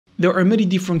There are many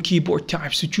different keyboard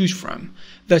types to choose from.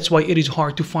 That's why it is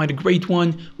hard to find a great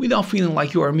one without feeling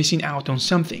like you are missing out on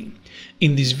something.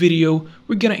 In this video,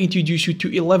 we're gonna introduce you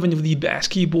to 11 of the best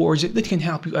keyboards that can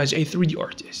help you as a 3D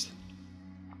artist.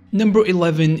 Number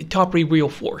 11. Topre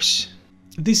Realforce.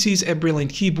 This is a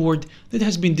brilliant keyboard that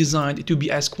has been designed to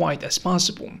be as quiet as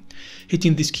possible.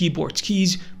 Hitting this keyboard's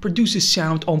keys produces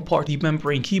sound on par the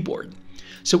membrane keyboard,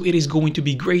 so it is going to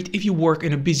be great if you work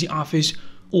in a busy office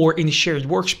or in a shared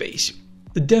workspace.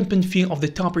 The dampened feel of the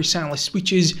Topre stylus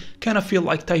switches kinda feel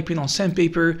like typing on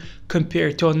sandpaper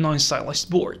compared to a non-stylus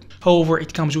board. However,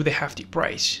 it comes with a hefty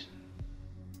price.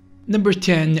 Number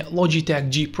 10. Logitech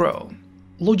G Pro.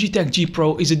 Logitech G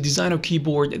Pro is a designer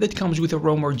keyboard that comes with a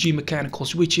Romer G mechanical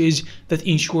switches that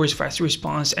ensures fast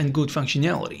response and good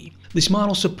functionality. This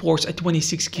model supports a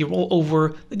 26 key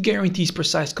rollover that guarantees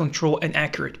precise control and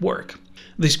accurate work.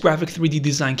 This graphic 3D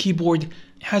design keyboard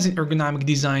has an ergonomic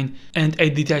design and a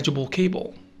detachable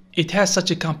cable. It has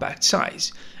such a compact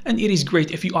size, and it is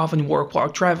great if you often work while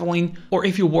traveling or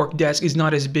if your work desk is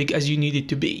not as big as you need it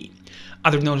to be.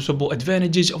 Other noticeable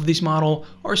advantages of this model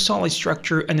are solid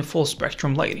structure and a full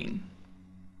spectrum lighting.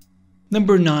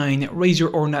 Number 9.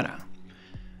 Razer Ornata.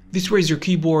 This Razer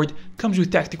keyboard comes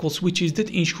with tactical switches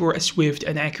that ensure a swift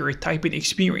and accurate typing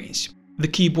experience. The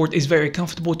keyboard is very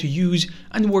comfortable to use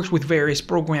and works with various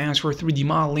programs for 3D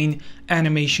modeling,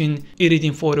 animation,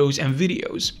 editing photos and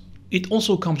videos. It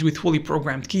also comes with fully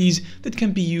programmed keys that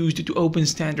can be used to open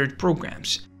standard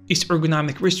programs. Its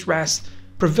ergonomic wrist rest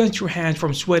prevents your hand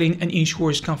from sweating and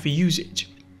ensures comfy usage.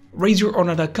 Razer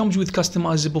Ornata comes with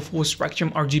customizable full spectrum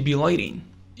RGB lighting.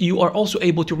 You are also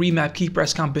able to remap key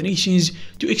press combinations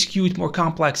to execute more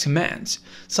complex commands.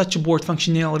 Such board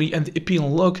functionality and the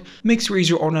appealing look makes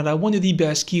Razer Ornata one of the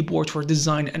best keyboards for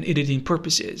design and editing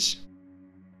purposes.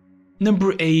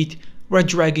 Number 8.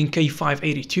 Redragon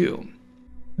K582.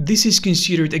 This is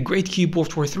considered a great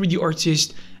keyboard for 3D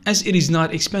artists as it is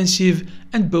not expensive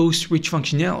and boasts rich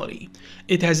functionality.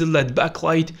 It has a LED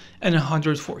backlight and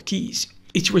 104 keys.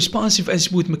 Its responsive and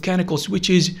smooth mechanical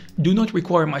switches do not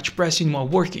require much pressing while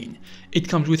working. It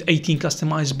comes with 18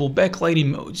 customizable backlighting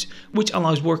modes, which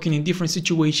allows working in different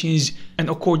situations and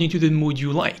according to the mood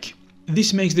you like.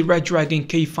 This makes the Redragon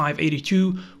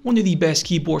K582 one of the best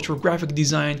keyboards for graphic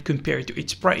design compared to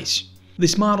its price.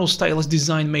 This model's stylish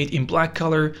design made in black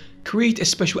color creates a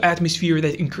special atmosphere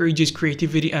that encourages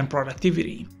creativity and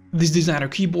productivity. This designer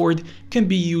keyboard can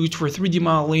be used for 3D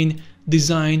modeling,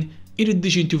 design, in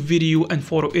addition to video and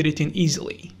photo editing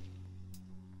easily.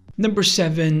 Number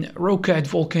 7. Roccat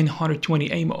Vulcan 120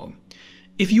 Aimo.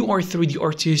 If you are a 3D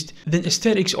artist, then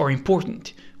aesthetics are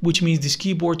important, which means this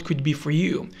keyboard could be for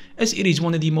you, as it is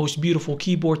one of the most beautiful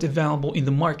keyboards available in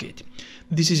the market.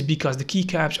 This is because the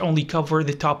keycaps only cover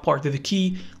the top part of the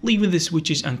key, leaving the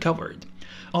switches uncovered.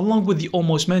 Along with the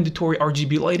almost mandatory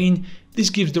RGB lighting, this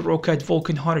gives the Roccat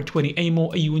Vulcan 120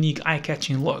 Aimo a unique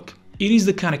eye-catching look. It is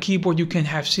the kind of keyboard you can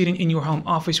have sitting in your home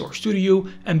office or studio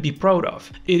and be proud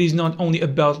of. It is not only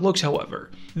about looks,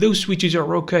 however. Those switches are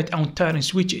Roccat on Titan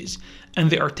switches, and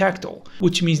they are tactile,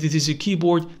 which means this is a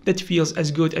keyboard that feels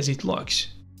as good as it looks.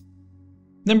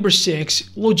 Number 6.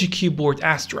 Logickeyboard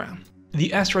ASTRA.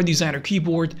 The ASTRA designer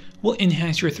keyboard will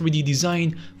enhance your 3D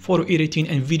design, photo editing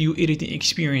and video editing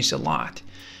experience a lot.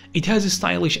 It has a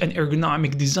stylish and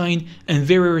ergonomic design and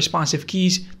very responsive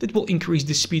keys that will increase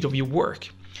the speed of your work.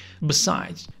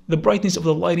 Besides, the brightness of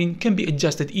the lighting can be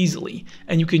adjusted easily,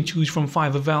 and you can choose from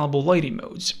 5 available lighting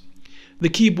modes. The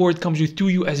keyboard comes with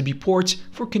 2 USB ports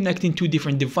for connecting 2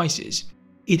 different devices.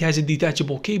 It has a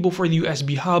detachable cable for the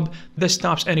USB hub that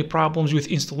stops any problems with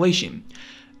installation.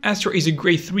 ASTRA is a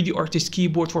great 3D artist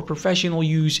keyboard for professional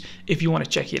use if you want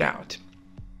to check it out.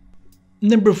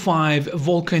 Number 5.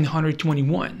 Vulcan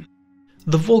 121.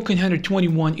 The Vulcan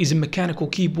 121 is a mechanical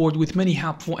keyboard with many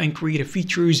helpful and creative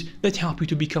features that help you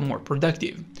to become more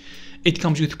productive. It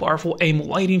comes with powerful Aimo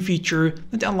lighting feature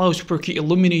that allows per key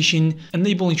illumination,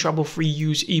 enabling trouble-free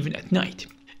use even at night.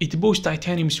 It boasts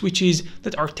titanium switches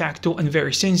that are tactile and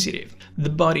very sensitive. The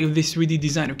body of this 3D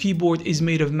designer keyboard is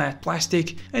made of matte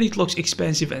plastic and it looks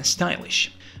expensive and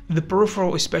stylish. The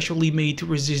peripheral is specially made to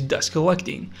resist dust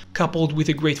collecting. Coupled with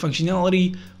a great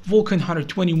functionality, Vulcan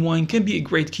 121 can be a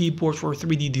great keyboard for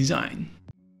 3D design.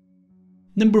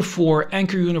 Number 4.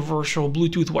 Anker Universal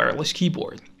Bluetooth Wireless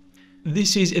Keyboard.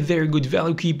 This is a very good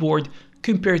value keyboard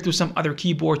compared to some other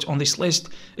keyboards on this list,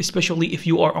 especially if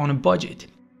you are on a budget.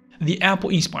 The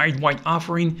Apple-inspired white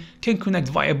offering can connect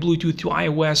via Bluetooth to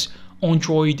iOS,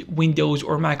 Android, Windows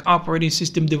or Mac operating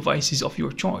system devices of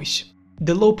your choice.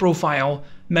 The low-profile,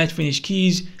 matte finish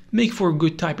keys make for a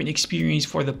good typing experience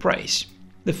for the price.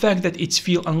 The fact that its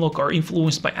feel and look are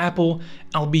influenced by Apple,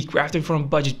 albeit crafted from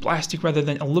budget plastic rather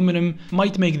than aluminum,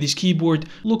 might make this keyboard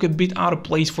look a bit out of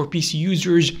place for PC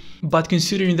users, but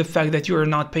considering the fact that you are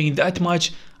not paying that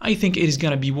much, I think it is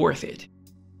gonna be worth it.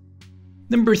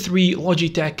 Number 3.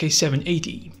 Logitech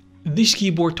K780. This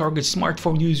keyboard targets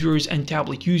smartphone users and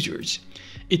tablet users.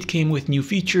 It came with new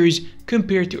features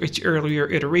compared to its earlier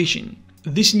iteration.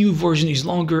 This new version is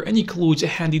longer and includes a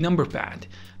handy number pad.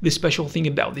 The special thing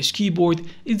about this keyboard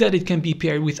is that it can be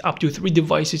paired with up to 3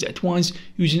 devices at once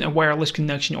using a wireless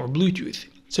connection or Bluetooth,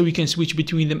 so you can switch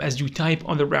between them as you type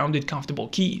on the rounded comfortable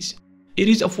keys. It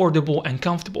is affordable and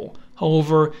comfortable,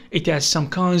 however, it has some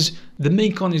cons. The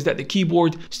main con is that the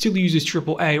keyboard still uses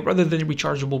AAA rather than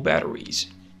rechargeable batteries.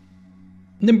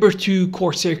 Number 2.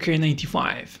 Corsair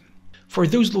K95. For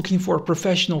those looking for a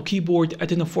professional keyboard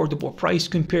at an affordable price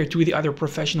compared to the other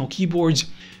professional keyboards,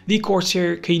 the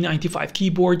Corsair K95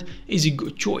 keyboard is a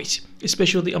good choice,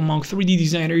 especially among 3D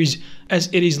designers as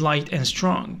it is light and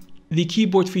strong. The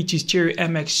keyboard features Cherry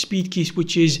MX speed key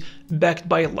switches backed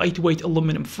by a lightweight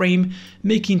aluminum frame,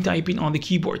 making typing on the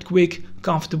keyboard quick,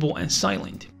 comfortable and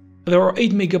silent. There are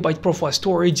 8GB profile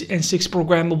storage and 6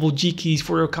 programmable G keys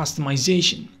for your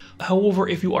customization. However,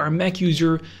 if you are a Mac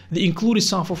user, the included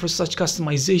software for such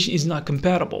customization is not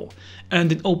compatible,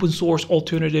 and an open source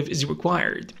alternative is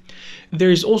required. There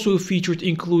is also a feature to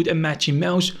include a matching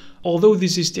mouse, although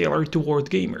this is tailored toward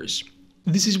gamers.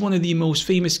 This is one of the most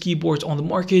famous keyboards on the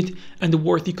market and a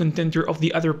worthy contender of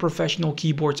the other professional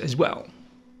keyboards as well.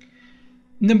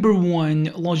 Number 1.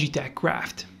 Logitech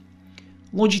Craft.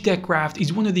 Logitech Craft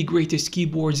is one of the greatest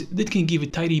keyboards that can give a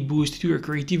tidy boost to your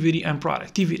creativity and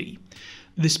productivity.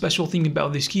 The special thing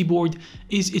about this keyboard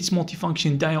is its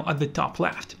multifunction dial at the top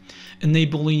left,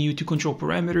 enabling you to control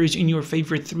parameters in your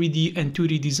favorite 3D and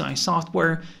 2D design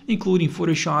software, including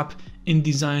Photoshop,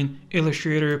 InDesign,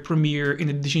 Illustrator, Premiere, in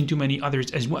addition to many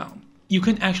others as well. You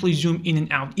can actually zoom in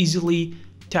and out easily,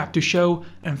 tap to show,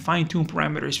 and fine-tune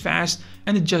parameters fast,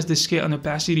 and adjust the scale and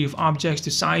opacity of objects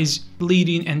to size,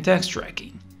 bleeding, and text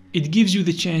tracking. It gives you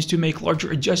the chance to make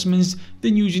larger adjustments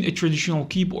than using a traditional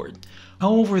keyboard.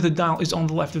 However, the dial is on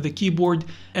the left of the keyboard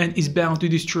and is bound to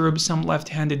disturb some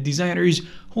left-handed designers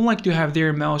who like to have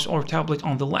their mouse or tablet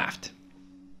on the left.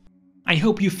 I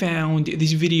hope you found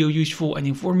this video useful and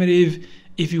informative.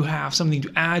 If you have something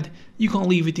to add, you can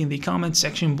leave it in the comment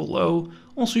section below.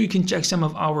 Also, you can check some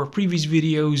of our previous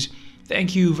videos.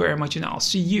 Thank you very much, and I'll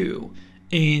see you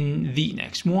in the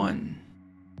next one.